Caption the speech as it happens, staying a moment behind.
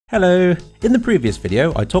Hello! In the previous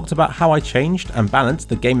video I talked about how I changed and balanced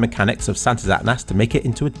the game mechanics of Santasatnas to make it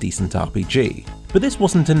into a decent RPG. But this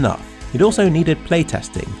wasn't enough, it also needed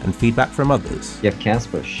playtesting and feedback from others. You have cans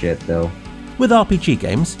for shit though. With RPG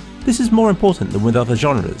games, this is more important than with other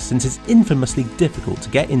genres since it's infamously difficult to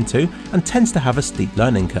get into and tends to have a steep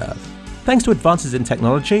learning curve. Thanks to advances in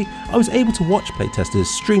technology, I was able to watch playtesters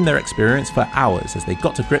stream their experience for hours as they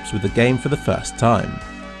got to grips with the game for the first time.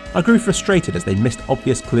 I grew frustrated as they missed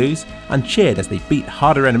obvious clues, and cheered as they beat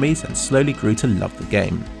harder enemies and slowly grew to love the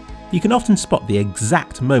game. You can often spot the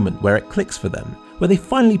exact moment where it clicks for them, where they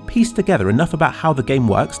finally piece together enough about how the game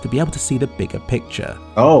works to be able to see the bigger picture.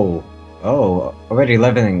 Oh, already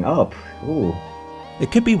leveling up. Ooh.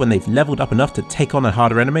 It could be when they've leveled up enough to take on a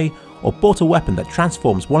harder enemy, or bought a weapon that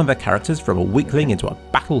transforms one of their characters from a weakling into a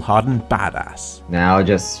battle-hardened badass. Now I'll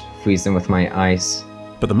just freeze them with my ice.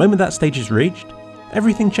 But the moment that stage is reached,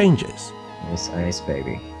 everything changes. Nice ice,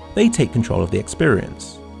 baby. They take control of the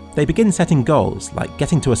experience. They begin setting goals, like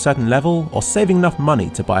getting to a certain level or saving enough money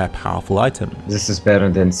to buy a powerful item. This is better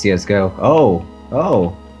than CSGO.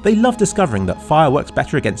 Oh. They love discovering that fire works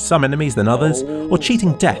better against some enemies than others, or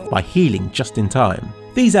cheating death by healing just in time.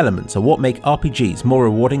 These elements are what make RPGs more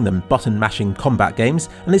rewarding than button-mashing combat games,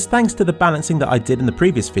 and it's thanks to the balancing that I did in the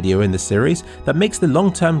previous video in this series that makes the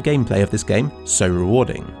long-term gameplay of this game so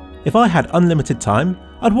rewarding. If I had unlimited time,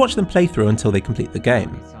 I'd watch them play through until they complete the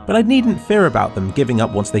game, but I needn't fear about them giving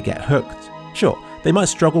up once they get hooked. Sure, they might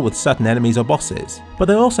struggle with certain enemies or bosses, but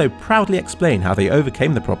they also proudly explain how they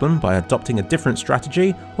overcame the problem by adopting a different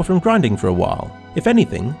strategy or from grinding for a while. If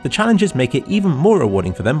anything, the challenges make it even more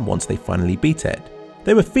rewarding for them once they finally beat it.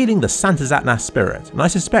 They were feeling the Santasatnas spirit, and I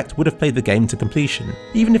suspect would have played the game to completion,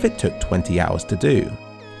 even if it took 20 hours to do.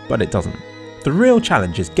 But it doesn't. The real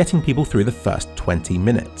challenge is getting people through the first 20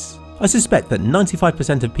 minutes. I suspect that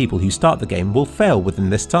 95% of people who start the game will fail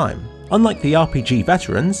within this time. Unlike the RPG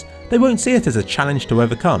veterans, they won't see it as a challenge to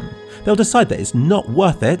overcome. They'll decide that it's not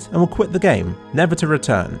worth it and will quit the game, never to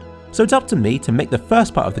return. So it's up to me to make the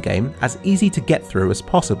first part of the game as easy to get through as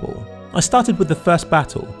possible. I started with the first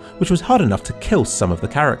battle, which was hard enough to kill some of the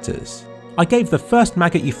characters. I gave the first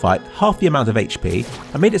maggot you fight half the amount of HP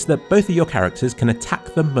and made it so that both of your characters can attack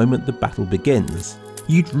the moment the battle begins.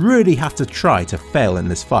 You'd really have to try to fail in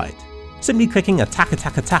this fight. Simply clicking attack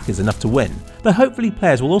is enough to win, but hopefully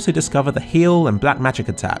players will also discover the heal and black magic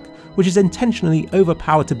attack, which is intentionally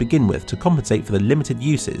overpowered to begin with to compensate for the limited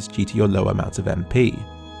uses due to your low amount of MP.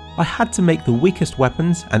 I had to make the weakest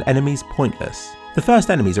weapons and enemies pointless. The first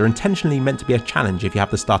enemies are intentionally meant to be a challenge if you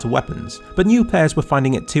have the starter weapons, but new players were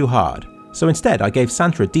finding it too hard. So instead I gave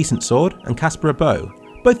Santa a decent sword and Casper a bow,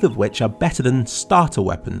 both of which are better than starter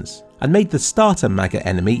weapons, and made the starter maggot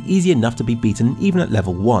enemy easy enough to be beaten even at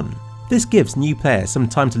level 1. This gives new players some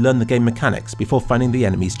time to learn the game mechanics before finding the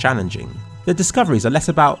enemies challenging. The discoveries are less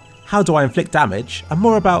about how do I inflict damage and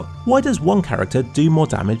more about why does one character do more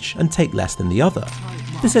damage and take less than the other.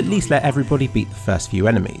 This at least let everybody beat the first few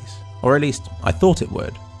enemies, or at least I thought it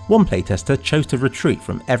would. One playtester chose to retreat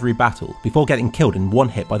from every battle before getting killed in one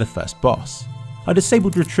hit by the first boss. I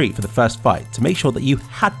disabled retreat for the first fight to make sure that you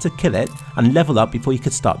had to kill it and level up before you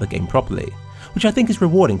could start the game properly, which I think is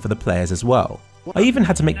rewarding for the players as well. I even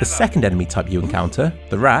had to make the second enemy type you encounter,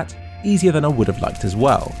 the rat, easier than I would have liked as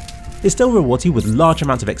well. It still rewards you with large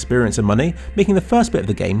amounts of experience and money, making the first bit of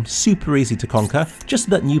the game super easy to conquer just so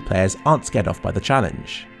that new players aren't scared off by the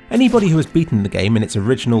challenge. Anybody who has beaten the game in its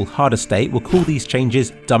original harder state will call these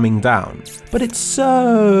changes dumbing down, but it's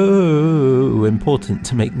so important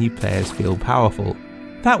to make new players feel powerful.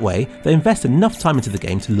 That way, they invest enough time into the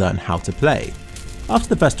game to learn how to play. After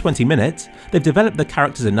the first 20 minutes, they've developed their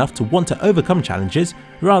characters enough to want to overcome challenges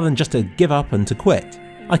rather than just to give up and to quit.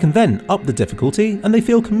 I can then up the difficulty and they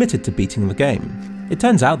feel committed to beating the game. It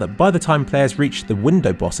turns out that by the time players reach the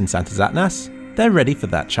window boss in Santasatnas, they're ready for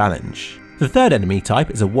that challenge. The third enemy type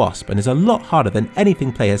is a wasp and is a lot harder than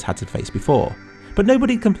anything players had to face before, but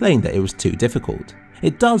nobody complained that it was too difficult.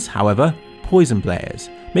 It does, however, poison players,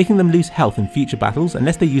 making them lose health in future battles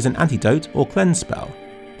unless they use an antidote or cleanse spell.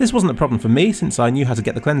 This wasn't a problem for me since I knew how to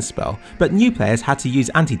get the cleanse spell, but new players had to use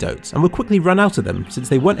antidotes and would quickly run out of them since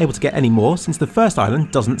they weren't able to get any more since the first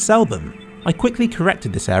island doesn't sell them. I quickly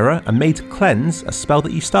corrected this error and made cleanse a spell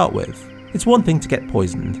that you start with. It's one thing to get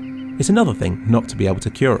poisoned, it's another thing not to be able to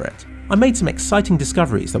cure it. I made some exciting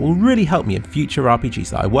discoveries that will really help me in future RPGs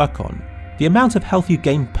that I work on. The amount of health you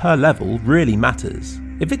gain per level really matters.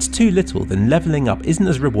 If it's too little, then leveling up isn't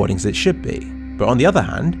as rewarding as it should be. But on the other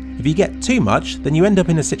hand, if you get too much, then you end up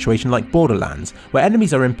in a situation like Borderlands, where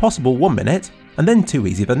enemies are impossible one minute and then too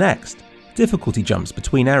easy the next. Difficulty jumps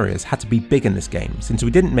between areas had to be big in this game since we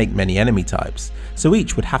didn't make many enemy types, so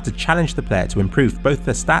each would have to challenge the player to improve both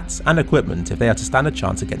their stats and equipment if they are to stand a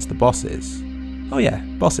chance against the bosses. Oh yeah,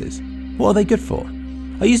 bosses. What are they good for?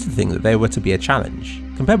 I used to think that they were to be a challenge.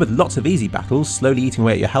 Compared with lots of easy battles slowly eating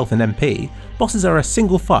away at your health and MP, bosses are a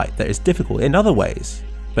single fight that is difficult in other ways.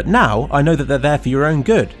 But now I know that they're there for your own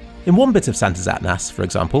good. In one bit of Santasatnas, for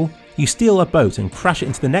example, you steal a boat and crash it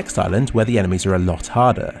into the next island where the enemies are a lot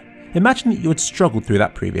harder. Imagine that you had struggled through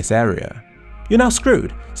that previous area. You're now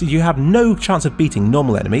screwed, so you have no chance of beating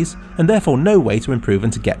normal enemies, and therefore no way to improve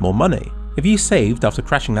and to get more money. If you saved after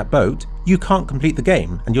crashing that boat, you can't complete the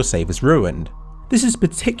game and your save is ruined. This is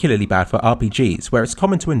particularly bad for RPGs where it's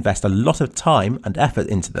common to invest a lot of time and effort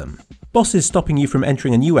into them. Bosses stopping you from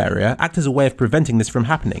entering a new area act as a way of preventing this from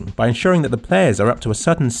happening by ensuring that the players are up to a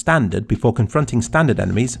certain standard before confronting standard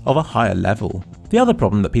enemies of a higher level. The other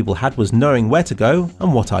problem that people had was knowing where to go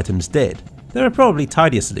and what items did. There are probably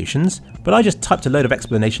tidier solutions, but I just typed a load of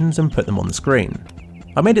explanations and put them on the screen.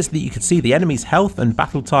 I made it so that you could see the enemy's health and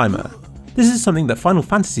battle timer. This is something that Final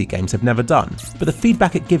Fantasy games have never done, but the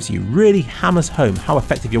feedback it gives you really hammers home how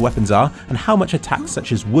effective your weapons are and how much attacks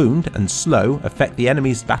such as wound and slow affect the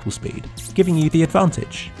enemy's battle speed, giving you the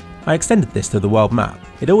advantage. I extended this to the world map.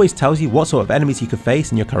 It always tells you what sort of enemies you could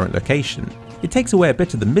face in your current location. It takes away a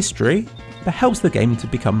bit of the mystery, but helps the game to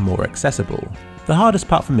become more accessible. The hardest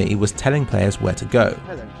part for me was telling players where to go.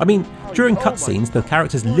 I mean, during cutscenes the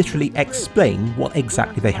characters literally explain what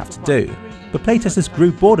exactly they have to do, but playtesters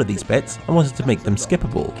grew bored of these bits and wanted to make them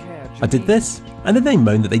skippable. I did this, and then they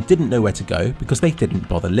moaned that they didn't know where to go because they didn't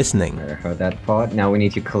bother listening. I heard that part, now we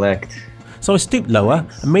need to collect. So I stooped lower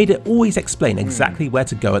and made it always explain exactly where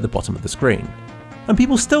to go at the bottom of the screen. And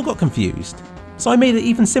people still got confused. So I made it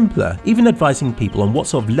even simpler, even advising people on what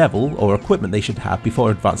sort of level or equipment they should have before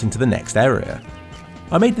advancing to the next area.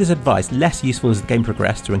 I made this advice less useful as the game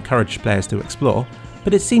progressed to encourage players to explore,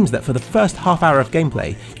 but it seems that for the first half hour of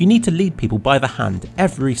gameplay, you need to lead people by the hand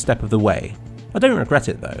every step of the way. I don't regret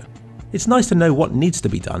it though. It's nice to know what needs to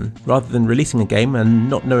be done, rather than releasing a game and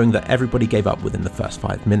not knowing that everybody gave up within the first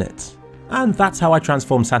 5 minutes. And that's how I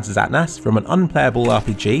transformed Santasatnas from an unplayable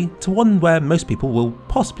RPG to one where most people will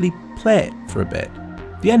possibly play it for a bit.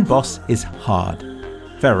 The end boss is hard.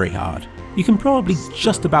 Very hard. You can probably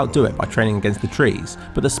just about do it by training against the trees,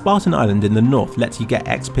 but the Spartan Island in the north lets you get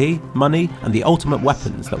XP, money, and the ultimate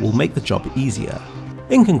weapons that will make the job easier.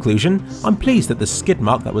 In conclusion, I'm pleased that the skid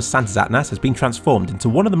mark that was Santasatnas has been transformed into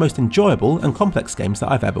one of the most enjoyable and complex games that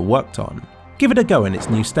I've ever worked on. Give it a go in its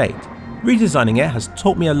new state. Redesigning it has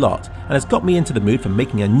taught me a lot and has got me into the mood for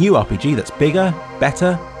making a new RPG that's bigger,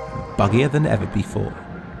 better, and buggier than ever before.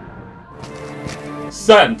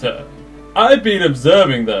 Santa, I've been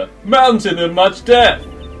observing the mountain of much depth.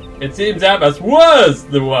 It seems Atlas was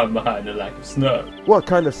the one behind the lack of snow. What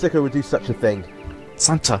kind of sicko would do such a thing?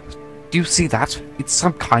 Santa, do you see that? It's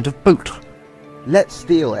some kind of boat. Let's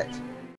steal it.